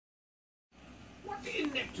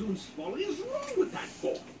in Neptune's folly is wrong with that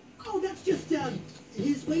boy? Oh, that's just,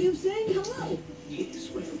 his way of saying hello. Yes,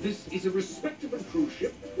 well, this is a respectable cruise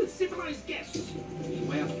ship with civilized guests. We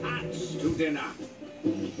wear hats to dinner.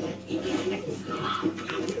 Oh,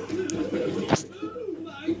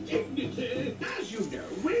 my dignity! As you know,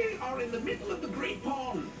 we are in the middle of the Great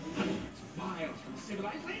Pond. It's miles from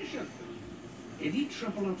civilization. Any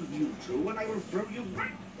trouble out of you two, and I will throw you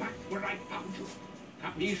right back where I found you.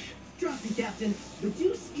 Capiche? Trust me, Captain. The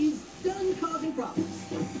Deuce is done causing problems.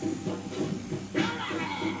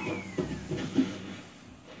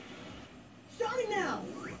 Starting now.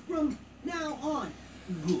 From now on.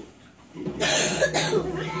 Good.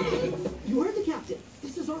 You heard the Captain.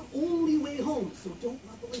 This is our only way home, so don't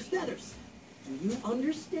ruffle his feathers. Do you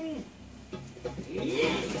understand?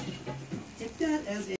 Yes.